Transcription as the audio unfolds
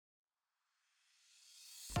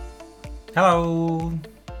Hello.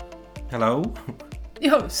 Hello.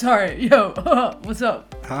 Yo, sorry. Yo, what's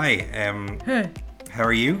up? Hi. Hey. How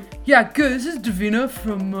are you? Yeah, good. This is Davina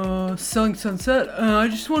from Selling Sunset. I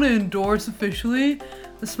just want to endorse officially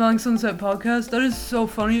the Smelling Sunset podcast. That is so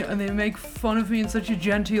funny, and they make fun of me in such a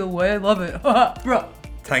genteel way. I love it. Bro.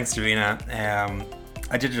 Thanks, Davina.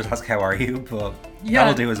 I did just ask how are you, but Yeah.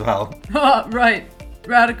 that'll do as well. Right.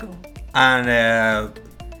 Radical. And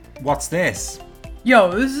what's this?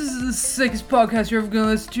 Yo, this is the sickest podcast you're ever gonna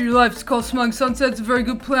listen to in your life. It's called Smelling Sunset. It's a very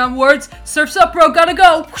good play on words. Surf's up, bro. Gotta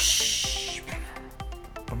go.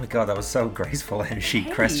 Oh my god, that was so graceful how she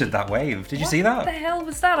crested that wave. Did you see that? What the hell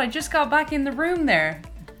was that? I just got back in the room there.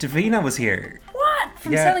 Davina was here. What?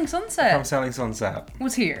 From Yeah, Selling Sunset? From Selling Sunset.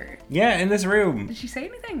 Was here. Yeah, in this room. Did she say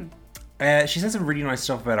anything? She said some really nice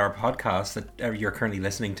stuff about our podcast that you're currently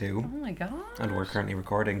listening to. Oh my god. And we're currently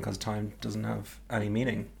recording because time doesn't have any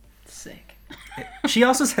meaning. Sick. She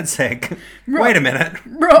also said sick. Bro. Wait a minute.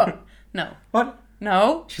 Bro. No. What?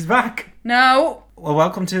 No. She's back. No. Well,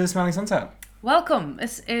 welcome to Smelling Sunset. Welcome.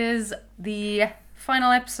 This is the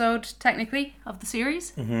final episode, technically, of the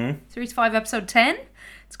series. Mm-hmm. Series 5, episode 10.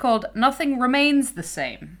 It's called Nothing Remains the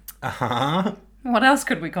Same. Uh-huh. What else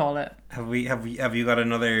could we call it? Have you got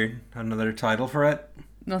another title for it?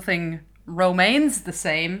 Nothing remains the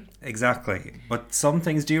same. Exactly. But some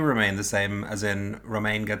things do remain the same, as in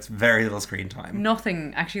Romain gets very little screen time.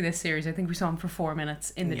 Nothing, actually, this series. I think we saw him for 4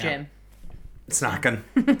 minutes in the gym. Snacking.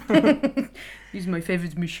 Using my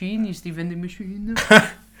favourite machine. Used the vending machine.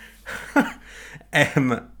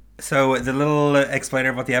 So the little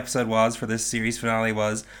explainer of what the episode was for this series finale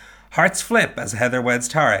was Hearts flip as Heather weds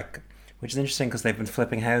Tarek, which is interesting because they've been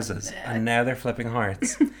flipping houses and now they're flipping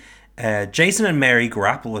hearts. Jason and Mary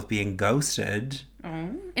grapple with being ghosted.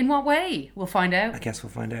 In what way? We'll find out. I guess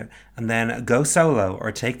we'll find out. And then go solo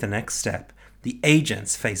or take the next step. The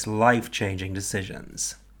agents face life-changing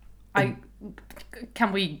decisions.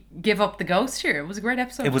 Can we give up the ghost here? It was a great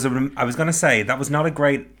episode. I was going to say, that was not a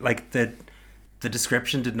great, the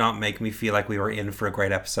description did not make me feel like we were in for a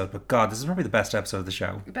great episode, but God, this is probably the best episode of the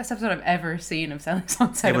show. The best episode I've ever seen of Selling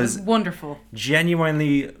Sunset. It was wonderful.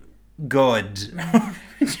 Genuinely good.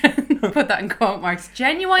 Put that in quote marks.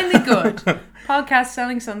 Genuinely good. Podcast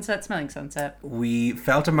Selling Sunset, Smelling Sunset. We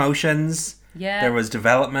felt emotions. Yeah. There was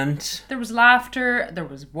development. There was laughter. There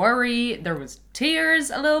was worry. There was tears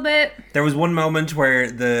a little bit. There was one moment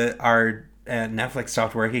where our Netflix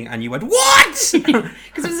stopped working and you went, what?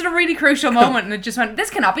 Because it was a really crucial moment and it just went, this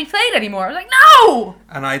cannot be played anymore. I was like, no!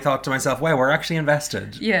 And I thought to myself, wow, we're actually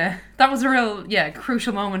invested. Yeah, that was a real,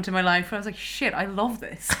 crucial moment in my life. I was like, shit, I love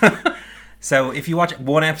this. So if you watch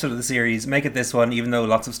one episode of the series, make it this one, even though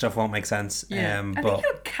lots of stuff won't make sense. Yeah. I think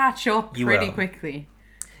you'll catch up pretty quickly.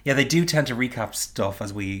 Yeah, they do tend to recap stuff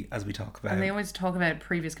as we talk about. And they always talk about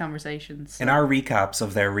previous conversations. So. In our recaps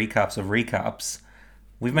of their recaps of recaps,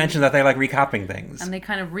 we've mentioned that they like recapping things. And they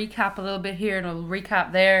kind of recap a little bit here and a little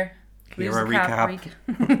recap there. Here a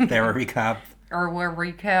recap. There a recap. Or we're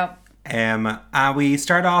recap. We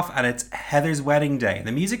start off and it's Heather's wedding day.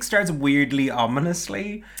 The music starts weirdly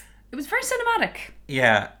ominously. It was very cinematic.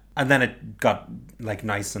 Yeah, and then it got like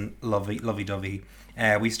nice and lovey-dovey.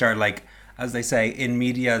 We start like, as they say, in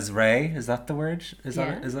medias re. Is that the word? Is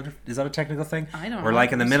that a technical thing? I don't know. We're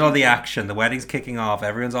like in the middle of the action. The wedding's kicking off.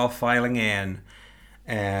 Everyone's all filing in.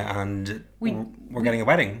 And we're getting a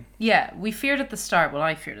wedding. Yeah, we feared at the start. Well,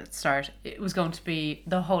 I feared at the start. It was going to be,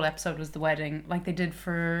 the whole episode was the wedding, like they did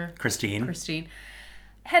for Christine.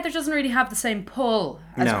 Heather doesn't really have the same pull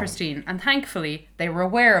as Christine, and thankfully they were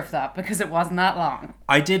aware of that because it wasn't that long.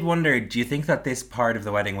 I did wonder, do you think that this part of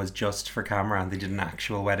the wedding was just for camera and they did an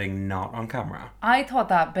actual wedding not on camera? I thought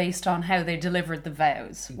that based on how they delivered the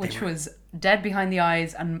vows, which was dead behind the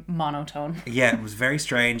eyes and monotone. Yeah, it was very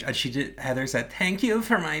strange. And Heather said, thank you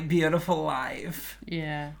for my beautiful life.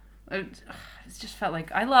 Yeah. It just felt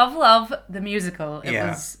like, I love the musical. It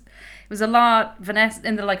was a lot. Vanessa,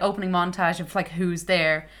 in the like opening montage of like who's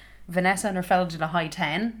there, Vanessa and her fellow did a high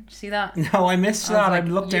 10. Did you see that? No, I missed that. I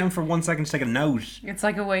looked down for 1 second to take a note. It's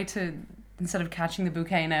like a way to, instead of catching the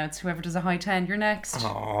bouquet now, it's whoever does a high 10, you're next.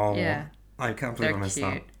 Oh, yeah. I can't believe I missed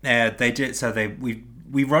cute. that. They did. So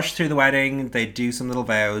we rushed through the wedding. They do some little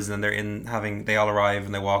vows, and they all arrive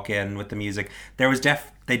and they walk in with the music. There was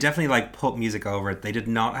they definitely like put music over it. They did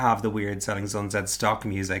not have the weird Selling Sunset stock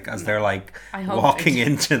music as they're like walking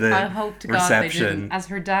into the I hope to reception. God they didn't. As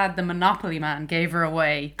her dad, the Monopoly man, gave her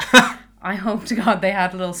away. I hope to God they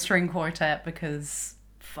had a little string quartet because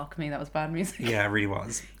fuck me, that was bad music. Yeah, it really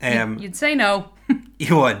was. You'd say no.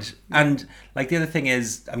 You would. And like the other thing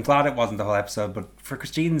is, I'm glad it wasn't the whole episode, but for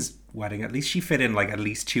Christine's wedding, at least she fit in like at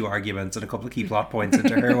least 2 arguments and a couple of key plot points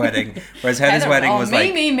into her wedding. Whereas Heather's wedding was me.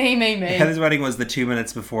 Heather's wedding was the 2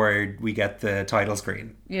 minutes before we get the title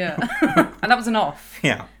screen. Yeah. And that was enough.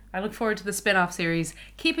 Yeah. I look forward to the spin-off series,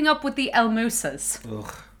 Keeping Up with the El Musas.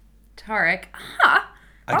 Ugh. Tarek. I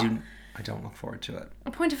don't look forward to it.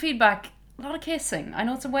 A point of feedback, a lot of kissing. I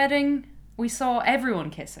know it's a wedding. We saw everyone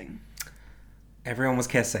kissing. Everyone was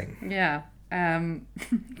kissing. Yeah.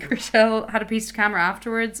 Chrishell had a piece of camera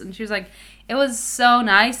afterwards and she was like, it was so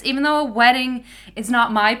nice. Even though a wedding is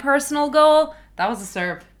not my personal goal, that was a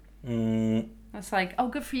serve. It's like, oh,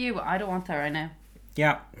 good for you, but I don't want that right now.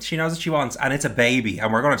 Yeah, she knows what she wants, and it's a baby,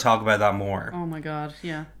 and we're going to talk about that more. Oh my god,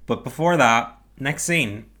 yeah. But before that, next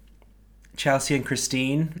scene, Chelsea and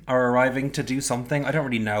Christine are arriving to do something. I don't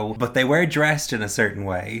really know, but they were dressed in a certain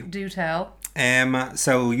way. Do tell.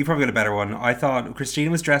 So you probably got a better one. I thought Christine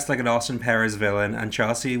was dressed like an Austin Powers villain, and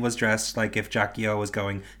Chelsea was dressed like if Jackie O was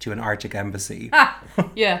going to an Arctic embassy.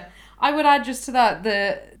 Yeah. I would add just to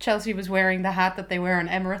that, Chelsea was wearing the hat that they wear in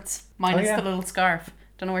Emirates, minus the little scarf.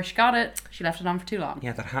 Don't know where she got it. She left it on for too long.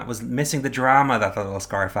 Yeah, that hat was missing the drama that the little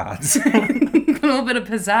scarf adds. A little bit of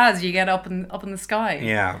pizzazz you get up in the sky.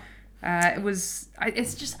 Yeah. I just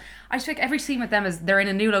think every scene with them is they're in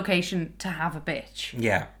a new location to have a bitch.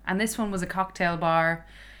 Yeah. And this one was a cocktail bar.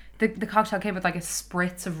 The cocktail came with like a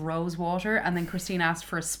spritz of rose water, and then Christine asked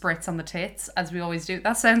for a spritz on the tits, as we always do.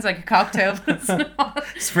 That sounds like a cocktail, but it's not.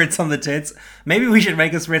 Spritz on the tits. Maybe we should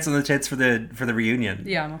make a spritz on the tits for the reunion.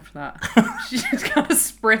 Yeah, I'm up for that. She just got a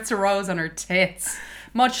spritz of rose on her tits,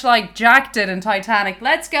 much like Jack did in Titanic.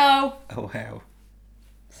 Let's go. Oh wow.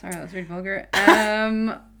 Sorry, that was really vulgar.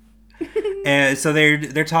 So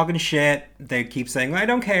they're talking shit. They keep saying, I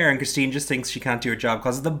don't care. And Christine just thinks she can't do her job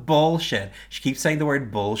because of the bullshit. She keeps saying the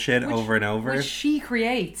word bullshit over and over. Which she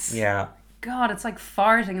creates. Yeah. God, it's like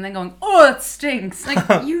farting and then going, oh, it stinks.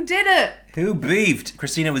 Like, you did it. Who beefed?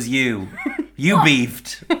 Christina, it was you. You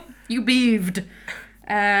beefed. You beefed.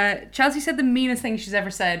 Chelsea said the meanest thing she's ever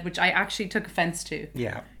said, which I actually took offense to.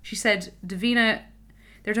 Yeah. She said, Davina...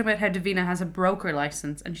 They're talking about how Davina has a broker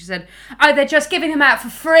license, and she said, "Oh, they're just giving him out for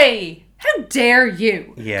free. How dare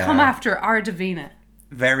you come after our Davina?"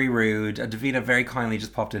 Very rude. Davina very kindly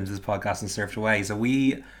just popped into this podcast and surfed away. So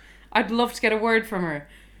I'd love to get a word from her.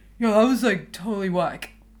 Yeah, that was like totally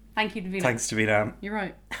whack. Thank you, Davina. Thanks, Davina. You're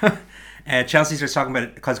right. Chelsea starts talking about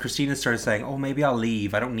it because Christina started saying, oh, maybe I'll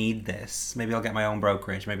leave. I don't need this. Maybe I'll get my own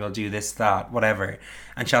brokerage. Maybe I'll do this, that, whatever.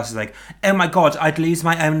 And Chelsea's like, oh my God, I'd lose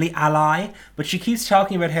my only ally. But she keeps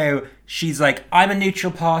talking about how she's like, I'm a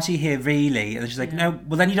neutral party here, really. And she's like, no,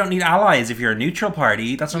 well, then you don't need allies if you're a neutral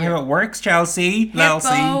party. That's not how it works, Chelsea.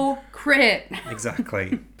 Hypocrite.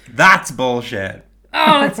 Exactly. That's bullshit.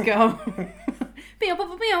 Oh, let's go.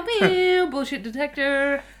 Bullshit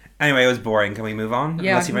detector. Anyway, it was boring. Can we move on?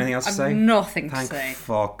 Yeah, Unless you have anything else to say? Nothing to say. Thank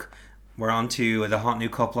fuck. We're on to the hot new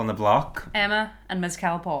couple on the block. Emma and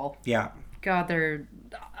Mezcal Paul. Yeah. God,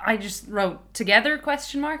 I just wrote together ?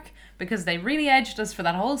 Because they really edged us for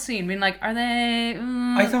that whole scene. Being like, are they...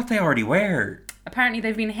 I thought they already were. Apparently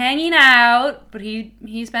they've been hanging out, but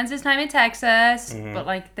he spends his time in Texas. Mm-hmm. But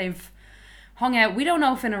like they've hung out. We don't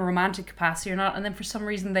know if in a romantic capacity or not. And then for some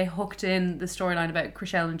reason they hooked in the storyline about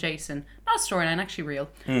Chrishell and Jason. Not a storyline, actually real.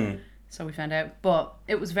 So we found out. But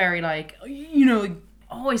it was very like, like,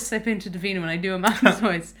 always slip into Davina when I do a man's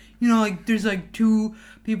voice. Like there's like 2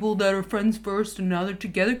 people that are friends first and now they're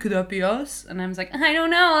together. Could that be us? And I was like, I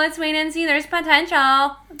don't know. Let's wait and see. There's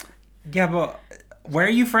potential. Yeah, but were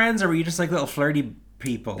you friends or were you just like little flirty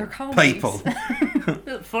people? They're colleagues. People.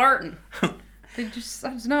 Flirting. They just,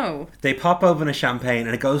 I don't know. They pop open a champagne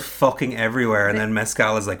and it goes fucking everywhere and then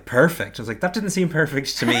mezcal is like perfect. I was like, that didn't seem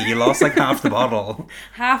perfect to me. You lost like half the bottle.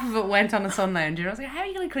 Half of it went on a sun lounger. And I was like, how are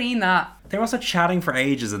you going to clean that? They were also chatting for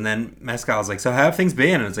ages and then mezcal's like, so how have things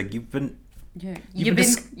been? And it's like, you've been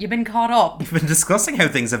caught up. You've been discussing how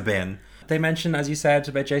things have been. They mentioned, as you said,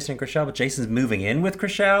 about Jason and Chrishell, but Jason's moving in with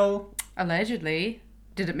Chrishell. Allegedly.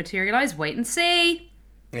 Did it materialise? Wait and see.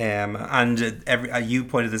 And you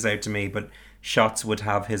pointed this out to me, but Shots would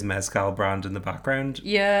have his mezcal brand in the background.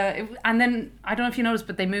 Yeah, and then, I don't know if you noticed,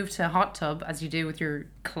 but they moved to a hot tub, as you do with your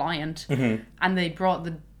client, and they brought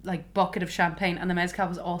the bucket of champagne, and the mezcal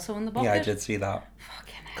was also in the bucket. Yeah, I did see that.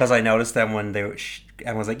 Because I noticed them when they were...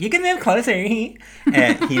 and was like, you can move closer. He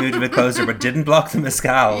moved a bit closer, but didn't block the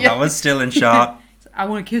mezcal. Yeah. That was still in shot. I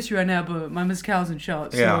want to kiss you right now, but my mezcal's in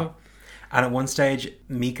shot. Yeah. So. And at one stage,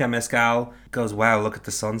 Mika Mezcal goes, wow, look at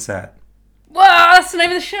the sunset. Whoa, that's the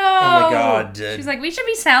name of the show. Oh my God. She's like, we should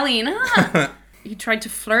be selling. Huh? He tried to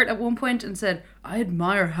flirt at one point and said, I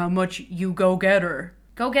admire how much you go-getter.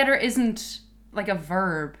 Go-getter isn't like a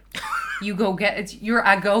verb. You're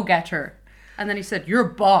a go-getter. And then he said, you're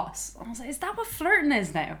a boss. I was like, is that what flirting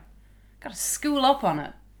is now? Gotta school up on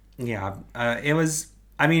it. Yeah, it was...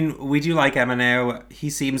 I mean, we do like Emma now.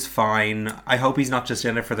 He seems fine. I hope he's not just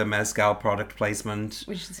in it for the mezcal product placement.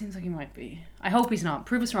 Which it seems like he might be. I hope he's not.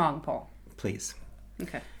 Prove us wrong, Paul. Please.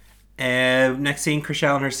 Okay. Next scene,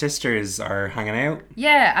 Chrishell and her sisters are hanging out.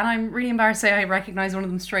 Yeah, and I'm really embarrassed to say I recognise one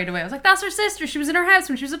of them straight away. I was like, that's her sister. She was in her house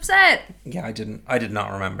when she was upset. Yeah, I did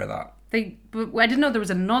not remember that. But I didn't know there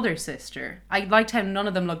was another sister. I liked how none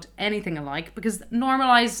of them looked anything alike because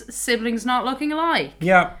normalised siblings not looking alike.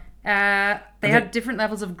 Yeah. They had different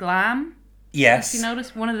levels of glam. Yes. You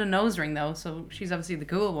noticed one of the nose ring though, so she's obviously the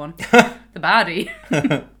cool one. The baddie.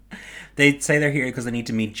 They say they're here because they need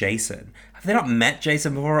to meet Jason. Have they not met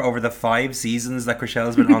Jason before over the 5 seasons that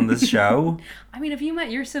Chrishell's been on this show? I mean, have you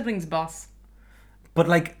met your sibling's boss? But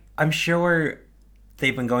like, I'm sure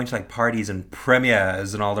they've been going to like parties and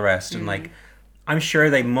premieres and all the rest, and like, I'm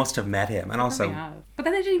sure they must have met him. And also, but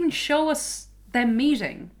then they didn't even show us them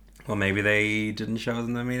meeting. Well, maybe they didn't show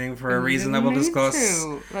them the meeting for a reason that we'll discuss.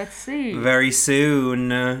 Let's see. Very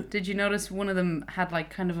soon. Did you notice one of them had like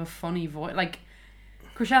kind of a funny voice? Like,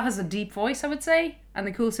 Chrishell has a deep voice, I would say, and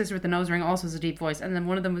the cool sister with the nose ring also has a deep voice, and then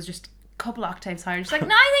one of them was just a couple octaves higher. She's like,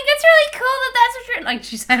 no, I think it's really cool that's what you're... Like,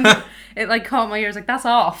 she sounded... It like caught my ears, like, that's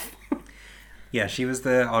off. Yeah, she was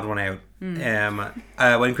the odd one out.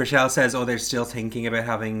 When Chrishell says, they're still thinking about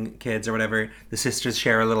having kids or whatever, the sisters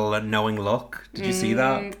share a little knowing look. Did you see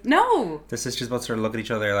that? No. The sisters both sort of look at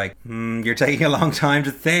each other like, you're taking a long time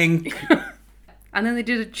to think. And then they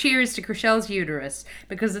did a cheers to Chrishell's uterus,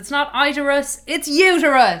 because it's not iterus, it's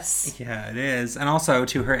uterus. Yeah, it is. And also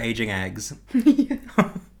to her aging eggs. And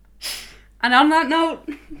on that note,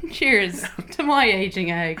 cheers to my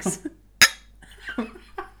aging eggs.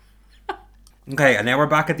 Okay, and now we're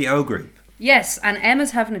back at the O group. Yes, and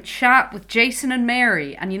Emma's having a chat with Jason and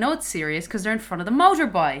Mary. And you know it's serious because they're in front of the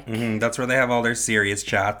motorbike. That's where they have all their serious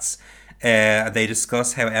chats. They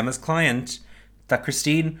discuss how Emma's client, that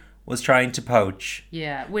Christine, was trying to poach.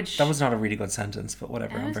 Yeah, which... That was not a really good sentence, but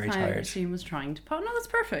whatever, I'm very tired. Christine was trying to poach. No, that's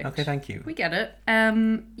perfect. Okay, thank you. We get it.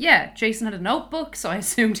 Yeah, Jason had a notebook, so I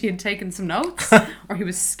assumed he had taken some notes. Or he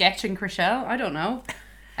was sketching Chrishell. I don't know.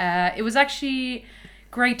 It was actually...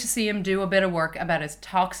 great to see him do a bit of work about his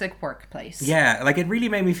toxic workplace. Yeah, like it really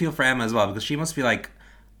made me feel for Emma as well, because she must be like,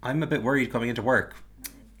 I'm a bit worried coming into work.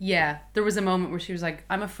 Yeah, there was a moment where she was like,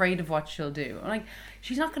 I'm afraid of what she'll do. I'm like,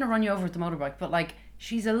 she's not going to run you over with the motorbike, but like,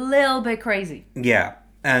 she's a little bit crazy. Yeah,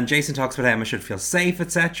 and Jason talks about Emma should feel safe,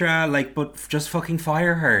 etc. Like, but just fucking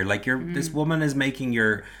fire her. Like, this woman is making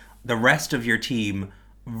the rest of your team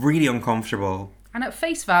really uncomfortable. And at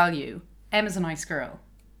face value, Emma's a nice girl.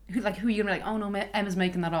 Who are you gonna be like, oh no, Emma's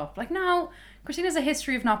making that up? Like, no, Christine has a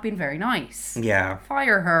history of not being very nice. Yeah.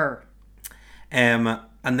 Fire her. And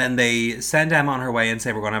then they send Emma on her way and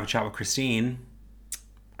say, we're going to have a chat with Christine.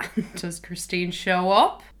 Does Christine show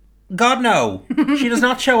up? God, no. She does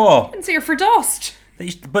not show up. I didn't see her for dust.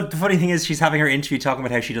 But the funny thing is, she's having her interview talking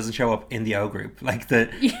about how she doesn't show up in the O group. Like, the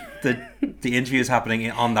interview is happening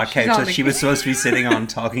on that couch that she was supposed to be sitting on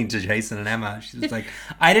talking to Jason and Emma. She was like,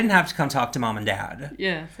 I didn't have to come talk to mom and dad.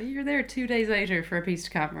 Yeah, so you're there 2 days later for a piece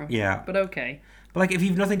of camera. Yeah. But okay. But like, if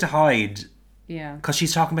you've nothing to hide... Yeah. Because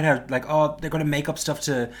she's talking about how, like, they're going to make up stuff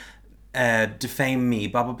to defame me,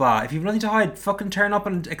 blah, blah, blah. If you've nothing to hide, fucking turn up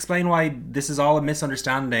and explain why this is all a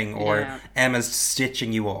misunderstanding or Emma's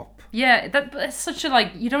stitching you up. Yeah, that's such a,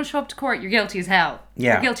 like, you don't show up to court, you're guilty as hell.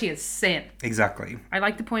 Yeah. You're guilty as sin. Exactly. I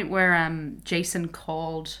like the point where Jason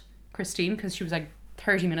called Christine because she was like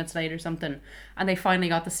 30 minutes late or something, and they finally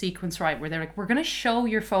got the sequence right where they're like, we're going to show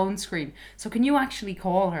your phone screen, so can you actually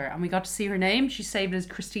call her? And we got to see her name. She saved as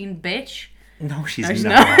Christine Bitch. No, she's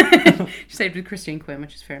not. She saved with Christine Quinn,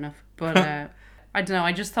 which is fair enough. But I don't know,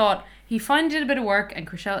 I just thought he finally did a bit of work and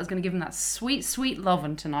Chrishell is going to give him that sweet, sweet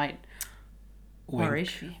loving tonight. Wink. Or is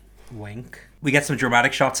she? Wink. We get some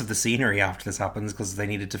dramatic shots of the scenery after this happens because they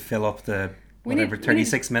needed to fill up the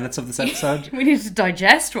 36 minutes of this episode. We needed to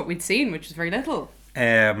digest what we'd seen, which is very little.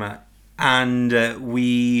 And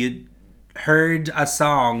we heard a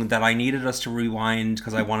song that I needed us to rewind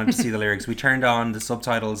because I wanted to see the lyrics. We turned on the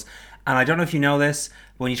subtitles, and I don't know if you know this,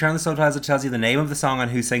 but when you turn the subtitles, it tells you the name of the song and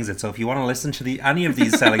who sings it. So if you want to listen to any of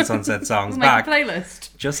these Selling Sunset songs back, make a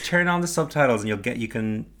playlist. Just turn on the subtitles and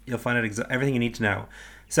you'll find out everything you need to know.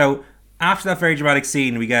 So after that very dramatic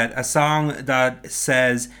scene, we get a song that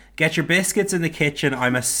says, Get your biscuits in the kitchen.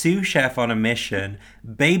 I'm a sous chef on a mission.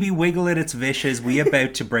 Baby wiggle it, it's vicious. We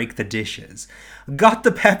about to break the dishes. Got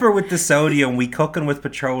the pepper with the sodium. We cooking with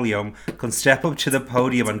petroleum. Can step up to the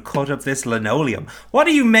podium and cut up this linoleum. What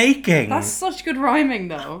are you making? That's such good rhyming,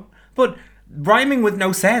 though. But rhyming with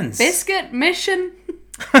no sense. Biscuit, mission,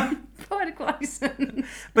 poetic license.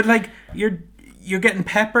 But like, you're getting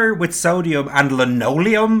pepper with sodium and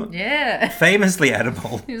linoleum. Yeah. Famously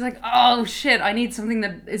edible. He was like, oh shit, I need something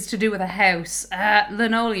that is to do with a house.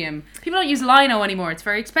 Linoleum. People don't use lino anymore. It's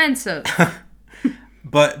very expensive.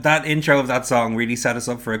 But that intro of that song really set us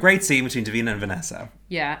up for a great scene between Davina and Vanessa.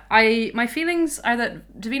 Yeah. My feelings are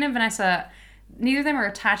that Davina and Vanessa, neither of them are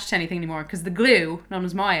attached to anything anymore because the glue, known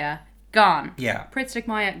as Maya, gone. Yeah. Pritt Stick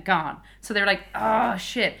Maya, gone. So they're like, oh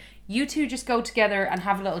shit. You two just go together and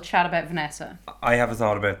have a little chat about Vanessa. I have a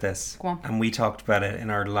thought about this. Go on. And we talked about it in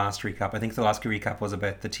our last recap. I think the last recap was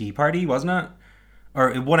about the tea party, wasn't it?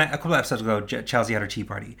 Or a couple of episodes ago, Chelsea had her tea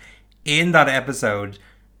party. In that episode,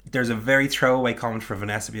 there's a very throwaway comment for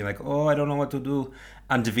Vanessa being like, oh, I don't know what to do.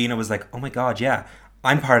 And Davina was like, oh my God, yeah,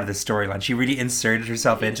 I'm part of this storyline. She really inserted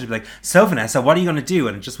herself into it. Like, so Vanessa, what are you going to do?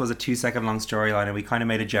 And it just was a 2-second long storyline. And we kind of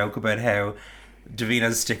made a joke about how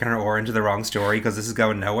Davina's sticking her oar into the wrong story because this is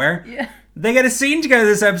going nowhere. Yeah. They get a scene together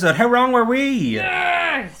this episode. How wrong were we?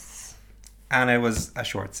 Yes! And it was a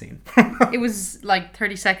short scene. It was like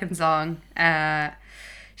 30 seconds long.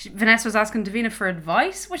 Vanessa was asking Davina for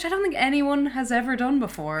advice, which I don't think anyone has ever done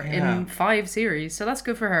before in 5 series. So that's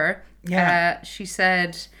good for her. Yeah. She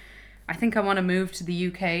said, I think I want to move to the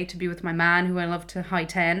UK to be with my man who I love to high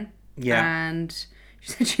 10. Yeah. And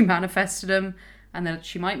she said she manifested him and that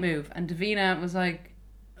she might move. And Davina was like,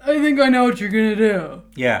 I think I know what you're going to do.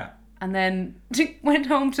 Yeah. And then went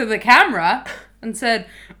home to the camera and said,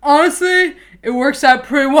 honestly, it works out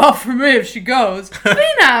pretty well for me if she goes.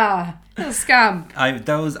 Davina! A scam.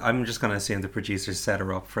 I'm just going to assume the producers set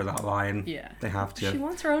her up for that line. Yeah. They have to. She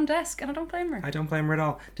wants her own desk and I don't blame her. I don't blame her at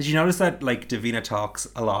all. Did you notice that like Davina talks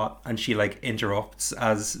a lot and she like interrupts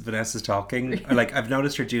as Vanessa's talking? Or like I've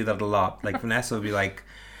noticed her do that a lot. Like Vanessa will be like,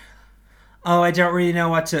 oh, I don't really know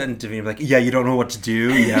what to... And Davina will be like, yeah, you don't know what to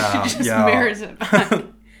do? Yeah, she just mirrors it back.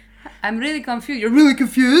 I'm really confused. You're really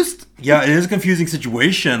confused? Yeah, it is a confusing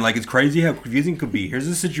situation. Like, it's crazy how confusing it could be. Here's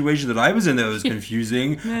a situation that I was in that was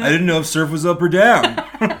confusing. I didn't know if surf was up or down.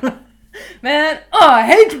 Man, I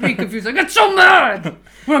hate to be confused. I get so mad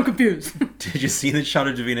when I'm confused. Did you see the shot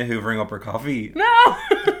of Davina hoovering up her coffee? No!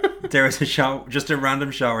 There was a shot, just a random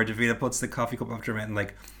shot where Davina puts the coffee cup up to her mouth and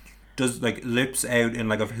like does like lips out in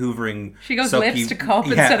like a hoovering. She goes lips to cup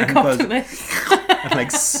instead of cup to lips. And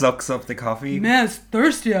like sucks up the coffee. Man, it's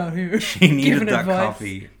thirsty out here. She needed that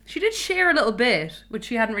coffee. She did share a little bit, which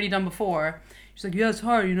she hadn't really done before. She's like, yeah, it's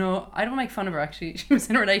hard, you know. I don't make fun of her, actually. She was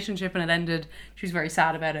in a relationship and it ended. She was very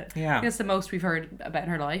sad about it. Yeah. That's the most we've heard about in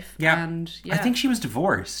her life. Yeah. And yeah. I think she was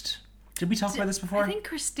divorced. Did we talk about this before? I think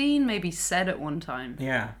Christine maybe said it one time.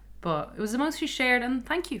 Yeah. But it was the most she shared, and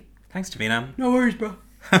thank you. Thanks, Davina. No worries, bro.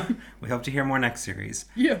 We hope to hear more next series.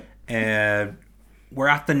 Yeah. We're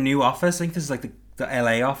at the new office. I think this is like the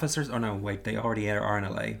LA office. Oh no, wait, they already are in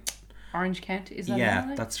LA. Orange County, is that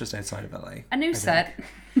LA? That's just outside of LA. A new set.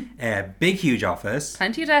 Big, huge office.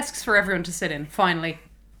 Plenty of desks for everyone to sit in, finally.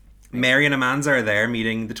 Mary and Amanza are there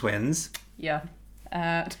meeting the twins. Yeah.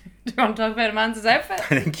 Do you want to talk about Amanza's outfit?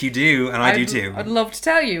 I think you do, and I do too. I'd love to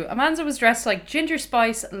tell you. Amanza was dressed like Ginger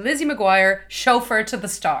Spice, Lizzie McGuire, chauffeur to the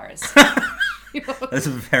stars. That's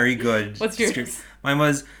very good. What's yours? Mine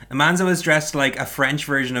was, Amanza was dressed like a French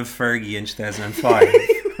version of Fergie in 2005.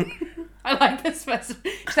 I like this.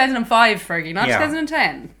 2005 Fergie, not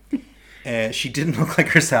 2010. She didn't look like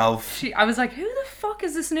herself. I was like, who the fuck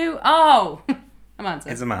is this new? Oh, Amanza.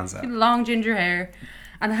 It's Amanza. Long ginger hair.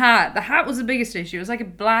 And the hat. The hat was the biggest issue. It was like a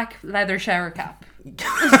black leather shower cap. It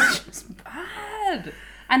was just bad.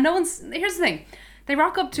 And no one's... Here's the thing. They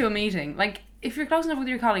rock up to a meeting. Like, if you're close enough with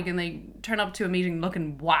your colleague and they turn up to a meeting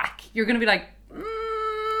looking whack, you're going to be like,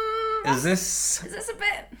 Is this a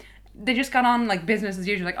bit... They just got on like business as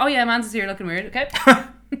usual. Like, oh yeah, Amanza's here looking weird. Okay.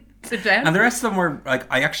 Sit down. And the rest of them were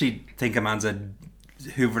like, I actually think Amanza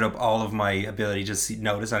hoovered up all of my ability to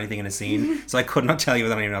notice anything in a scene. So I could not tell you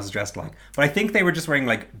what anyone else is dressed like. But I think they were just wearing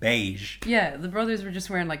like beige. Yeah, the brothers were just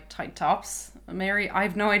wearing like tight tops. Mary, I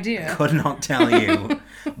have no idea. Could not tell you.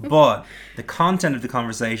 But the content of the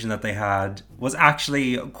conversation that they had was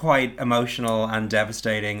actually quite emotional and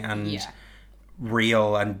devastating and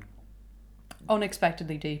real and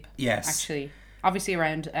unexpectedly deep. Yes. Actually. Obviously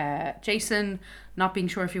around Jason not being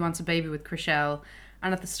sure if he wants a baby with Chrishell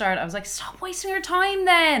And at the start, I was like, stop wasting your time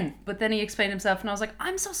then. But then he explained himself and I was like,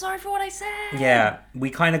 I'm so sorry for what I said. Yeah, we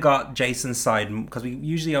kind of got Jason's side because we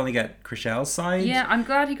usually only get Chrishell's side. Yeah, I'm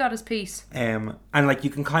glad he got his piece. And like you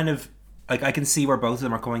can kind of, like I can see where both of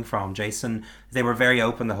them are coming from. Jason, they were very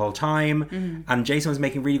open the whole time. And Jason was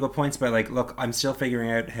making really good points about like, look, I'm still figuring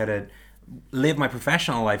out how to live my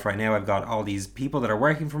professional life right now. I've got all these people that are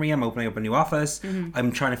working for me. I'm opening up a new office.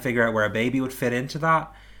 I'm trying to figure out where a baby would fit into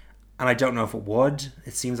that. And I don't know if it would.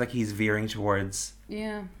 It seems like he's veering towards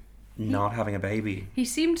not having a baby. He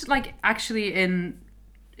seemed like actually in...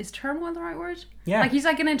 Is turmoil the right word? Yeah. Like he's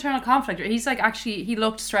like an internal conflict. He's like actually... He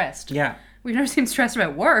looked stressed. Yeah. We've never seen him stressed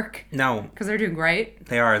about work. No. Because they're doing great.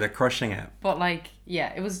 They are. They're crushing it. But like,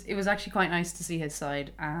 yeah, it was actually quite nice to see his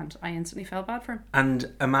side. And I instantly felt bad for him. And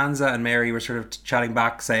Amanza and Mary were sort of chatting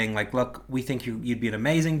back saying like, look, we think you'd be an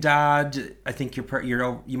amazing dad. I think you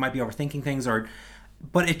might be overthinking things or...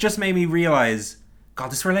 But it just made me realise,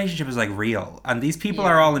 God, this relationship is like real. And these people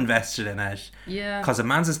are all invested in it. Yeah. Because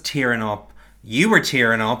Amanza's tearing up. You were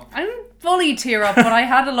tearing up. I didn't fully tear up, but I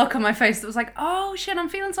had a look on my face that was like, oh shit, I'm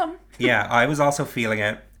feeling something. Yeah, I was also feeling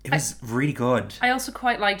it. It was really good. I also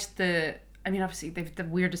quite liked obviously they've the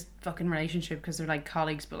weirdest fucking relationship because they're like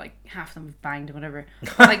colleagues, but like half of them have banged and whatever.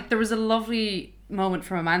 But like there was a lovely moment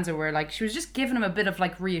from Amanza where like she was just giving him a bit of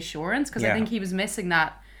like reassurance because I think he was missing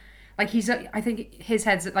that. Like I think his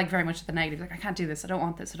head's like very much at the negative. Like, I can't do this. I don't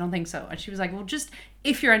want this. I don't think so. And she was like, well, just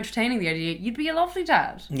if you're entertaining the idea, you'd be a lovely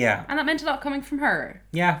dad. Yeah. And that meant a lot coming from her.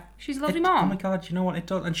 Yeah. She's a lovely mom. Oh my God, you know what it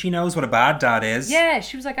does? And she knows what a bad dad is. Yeah.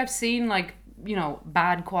 She was like, I've seen like, you know,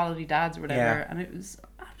 bad quality dads or whatever. Yeah. And it was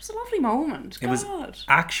a lovely moment. God. It was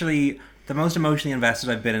actually the most emotionally invested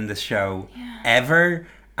I've been in this show ever.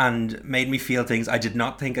 And made me feel things I did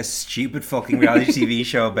not think a stupid fucking reality TV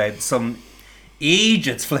show about some...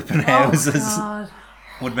 Egypt's flipping houses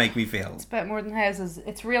would make me feel. It's about more than houses.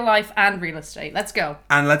 It's real life and real estate. Let's go.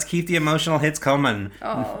 And let's keep the emotional hits coming.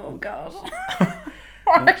 Oh, God. I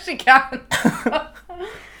actually can't.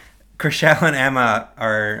 Chrishell and Emma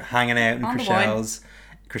are hanging out in Chrishell's.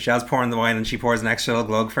 Chrishell's pouring the wine and she pours an extra little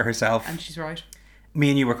glug for herself. And she's right. Me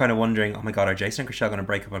and you were kind of wondering, oh my God, are Jason and Chrishell going to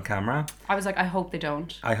break up on camera? I was like, I hope they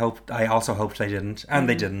don't. I also hoped they didn't. And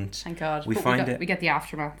they didn't. Thank God. We get the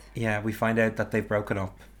aftermath. Yeah, we find out that they've broken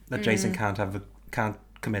up. That Jason can't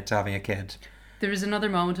commit to having a kid. There is another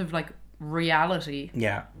moment of like reality.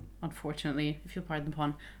 Yeah. Unfortunately, if you'll pardon the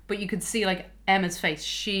pun. But you could see like Emma's face.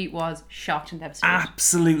 She was shocked and devastated.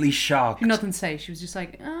 Absolutely shocked. Nothing to say. She was just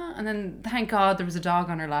like, and then thank God there was a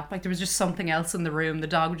dog on her lap. Like there was just something else in the room. The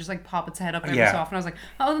dog would just like pop its head up every so often. I was like,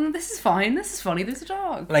 oh, then this is fine. This is funny. There's a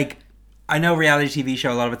dog. Like, I know reality TV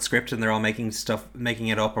show, a lot of it's scripted and they're all making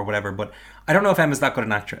it up or whatever. But I don't know if Emma's that good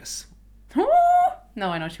an actress. No,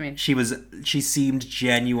 I know what you mean. She seemed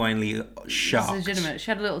genuinely shocked. It was legitimate. She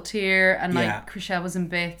had a little tear and like Chrishell was in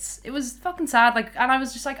bits. It was fucking sad. Like, and I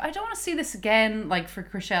was just like, I don't want to see this again. Like for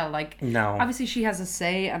Chrishell, like, no. Obviously she has a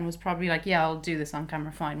say and was probably like, yeah, I'll do this on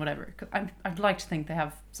camera, fine, whatever. I'd like to think they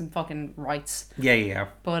have some fucking rights. Yeah.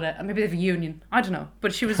 But maybe they have a union. I don't know.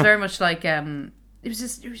 But she was very much like, it was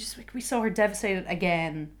just like we saw her devastated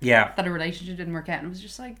again. Yeah. That her relationship didn't work out, and it was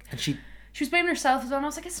just like. And she was blaming herself as well, and I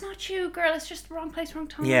was like, it's not you, girl, it's just the wrong place, wrong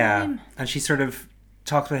time. Yeah, and she sort of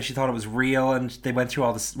talked about how she thought it was real, and they went through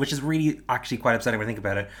all this, which is really actually quite upsetting when I think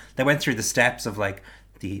about it. They went through the steps of like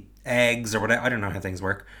the eggs or whatever, I don't know how things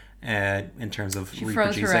work in terms of she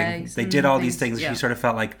reproducing. Froze her eggs. They did all these things, and she sort of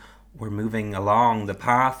felt like, we're moving along the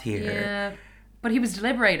path here. Yeah. But he was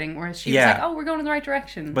deliberating, whereas she was like, oh, we're going in the right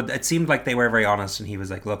direction. But it seemed like they were very honest, and he was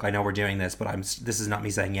like, look, I know we're doing this, but this is not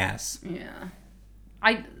me saying yes. Yeah.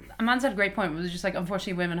 Aman's had a great point. It was just like,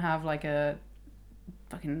 unfortunately, women have like a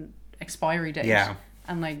fucking expiry date. Yeah.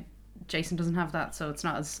 And like, Jason doesn't have that, so it's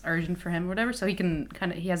not as urgent for him or whatever. So he can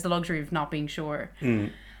he has the luxury of not being sure.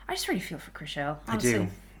 I just really feel for Chrishell, honestly.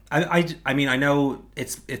 I do. I mean, I know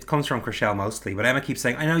it comes from Chrishell mostly, but Emma keeps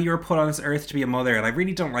saying, I know you were put on this earth to be a mother, and I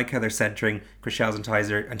really don't like how they're centering Chrishell's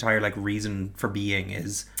entire like reason for being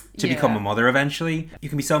is to become a mother eventually. You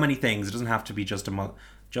can be so many things. It doesn't have to be just a mother.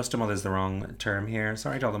 Just a mother's the wrong term here.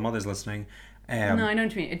 Sorry to all the mothers listening. No, I know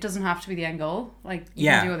what you mean. It doesn't have to be the end goal. Like, you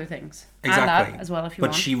can do other things. Exactly. And that as well if you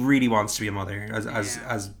want. But she really wants to be a mother,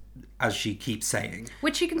 as she keeps saying.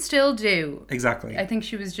 Which she can still do. Exactly. I think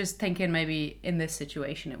she was just thinking maybe in this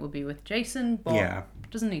situation it would be with Jason, but it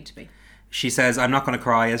doesn't need to be. She says, I'm not going to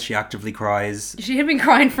cry, as she actively cries. She had been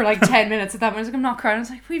crying for like 10 minutes at that point. I was like, I'm not crying. I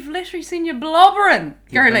was like, we've literally seen you blubbering,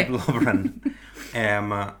 girly. Blubbering.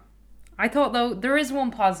 I thought, though, there is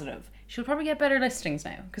one positive. She'll probably get better listings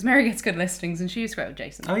now. Because Mary gets good listings and she used to go with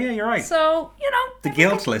Jason. Oh, yeah, you're right. So, you know. The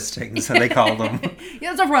guilt listings, how they call them.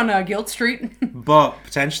 Yeah, it's over on Guilt Street. But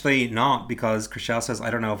potentially not, because Chrishell says, I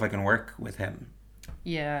don't know if I can work with him.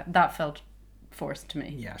 Yeah, that felt forced to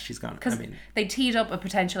me. Yeah, she's gone. Because they teed up a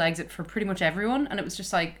potential exit for pretty much everyone, and it was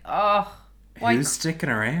just like, oh, who's sticking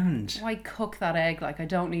around? Why cook that egg? Like, I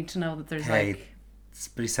don't need to know that there's it's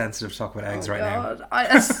pretty sensitive to talk about eggs right now.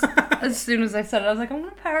 As soon as I said it, I was like, I'm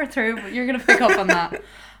going to power through, but you're going to pick up on that.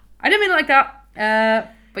 I didn't mean it like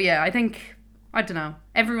that. But yeah, I think, I don't know.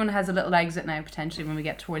 Everyone has a little exit now, potentially, when we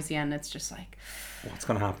get towards the end. It's just like, what's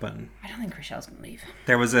going to happen? I don't think Chrishell's going to leave.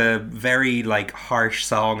 There was a very, harsh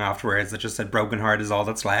song afterwards that just said, broken heart is all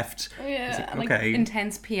that's left. Oh, yeah. Like, okay.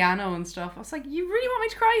 Intense piano and stuff. I was like, you really want me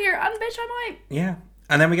to cry here? And bitch, I might. Yeah.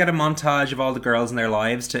 And then we get a montage of all the girls in their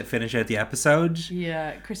lives to finish out the episode.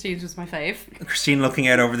 Yeah, Christine's was my fave. Christine looking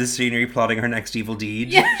out over the scenery, plotting her next evil deed.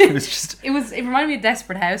 Yeah. It reminded me of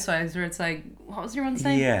Desperate Housewives, where it's like, what was your one's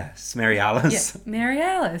name? Yes, Mary Alice. Yeah, Mary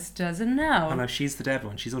Alice doesn't know. Oh no, she's the dead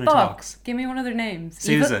one. She's the one who talks. Give me one of their names.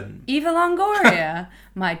 Susan. Eva Longoria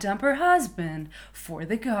might dump her husband for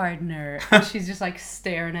the gardener. And she's just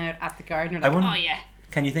staring out at the gardener like, oh yeah.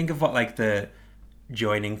 Can you think of what the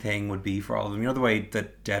joining thing would be for all of them? You know the way the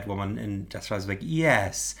dead woman in Desperate Housewives was like,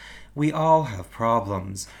 yes, we all have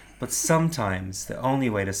problems, but sometimes the only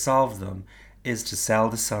way to solve them is to sell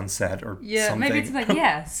the sunset or something. Maybe it's like,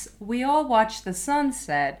 yes, we all watch the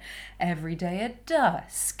sunset every day at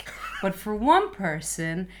dusk, but for one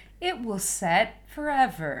person, it will set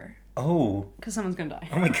forever. Oh. Because someone's going to die.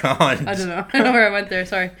 Oh my God. I don't know. I don't know where I went there.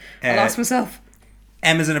 Sorry. I lost myself.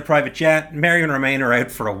 Emma's in a private jet. Mary and Romain are out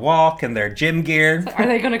for a walk in their gym gear. Are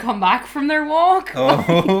they going to come back from their walk? Oh,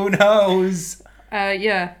 who knows?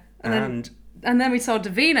 Yeah. And then we saw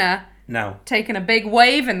Davina. No. Taking a big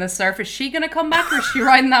wave in the surf. Is she going to come back, or is she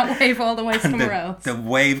riding that wave all the way somewhere else? The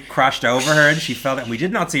wave crashed over her and she fell down. We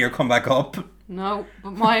did not see her come back up. No,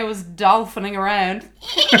 but Maya was dolphining around.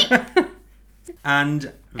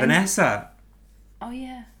 And Vanessa. Oh,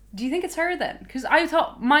 yeah. Do you think it's her then? Because I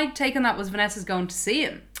thought my take on that was Vanessa's going to see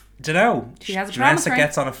him. Dunno. She has a promise Vanessa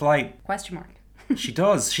gets on a flight. Question mark. She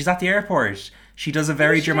does. She's at the airport. She does a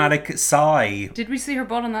very dramatic sigh. Did we see her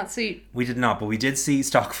butt on that seat? We did not, but we did see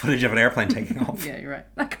stock footage of an airplane taking off. Yeah, you're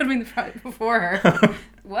right. That could have been the Friday before her.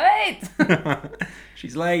 Wait!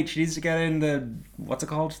 She's late. She needs to get in the, what's it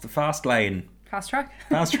called? The fast lane. Fast track?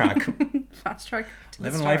 Fast track. Fast track.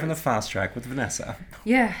 Living life in the fast track with Vanessa.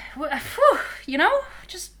 Yeah. Well,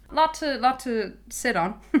 just a lot to sit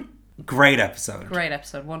on. Great episode.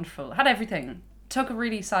 Wonderful. Had everything. Took a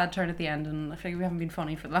really sad turn at the end, and I figure we haven't been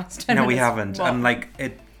funny for the last 10 minutes. No, we haven't. But and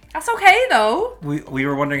it... That's okay, though. We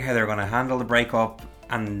were wondering how they were going to handle the breakup,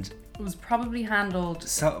 and... It was probably handled...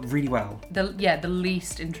 so really well. The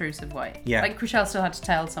least intrusive way. Yeah. Chrishell still had to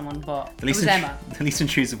tell someone, but it was Emma. The least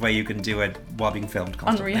intrusive way you can do it while being filmed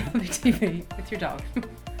constantly. On reality TV with your dog.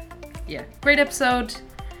 Yeah. Great episode.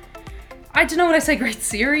 I don't know when I say great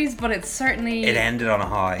series, but it's certainly... It ended on a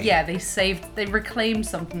high. Yeah, they reclaimed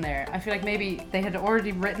something there. I feel like maybe they had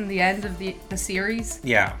already written the end of the series.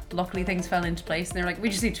 Yeah. Luckily things fell into place and they were like, we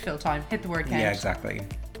just need to fill time. Hit the word count. Yeah, exactly.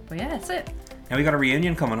 But yeah, that's it. Now we got a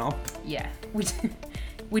reunion coming up. Yeah.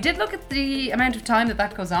 We did look at the amount of time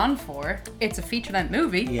that goes on for. It's a feature-length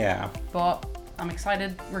movie. Yeah. But I'm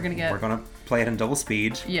excited. We're going to play it in double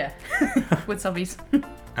speed. Yeah. With subbies.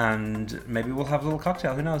 And maybe we'll have a little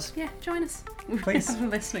cocktail. Who knows? Yeah, join us. Please. Have a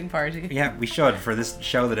listening party. Yeah, we should, for this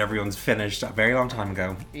show that everyone's finished a very long time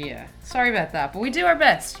ago. Yeah. Sorry about that, but we do our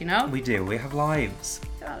best, you know? We do. We have lives.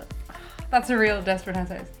 That's a real Desperate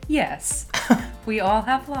Housewives. Yes. We all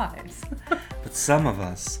have lives. But some of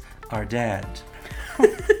us are dead.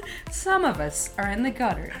 Some of us are in the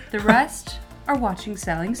gutter. The rest are watching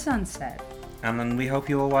Selling Sunset. And then we hope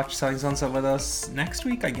you will watch Selling Sunset with us next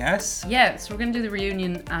week, I guess. Yeah, so we're going to do the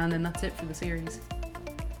reunion and then that's it for the series.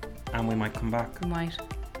 And we might come back. We might.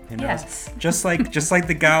 Who knows? Yes. Just like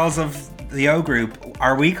the gals of the O group,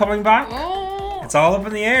 are we coming back? Oh. It's all up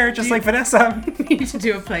in the air, just like Vanessa. We need to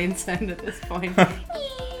do a plane sound at this point.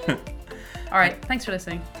 Alright, thanks for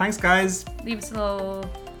listening. Thanks, guys. Leave us a little...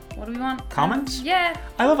 What do we want? Comment? Yeah.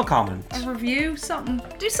 I love a comment. A review, something.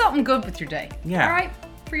 Do something good with your day. Yeah. Alright?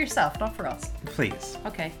 For yourself, not for us. Please.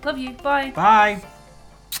 Okay. Love you. Bye. Bye.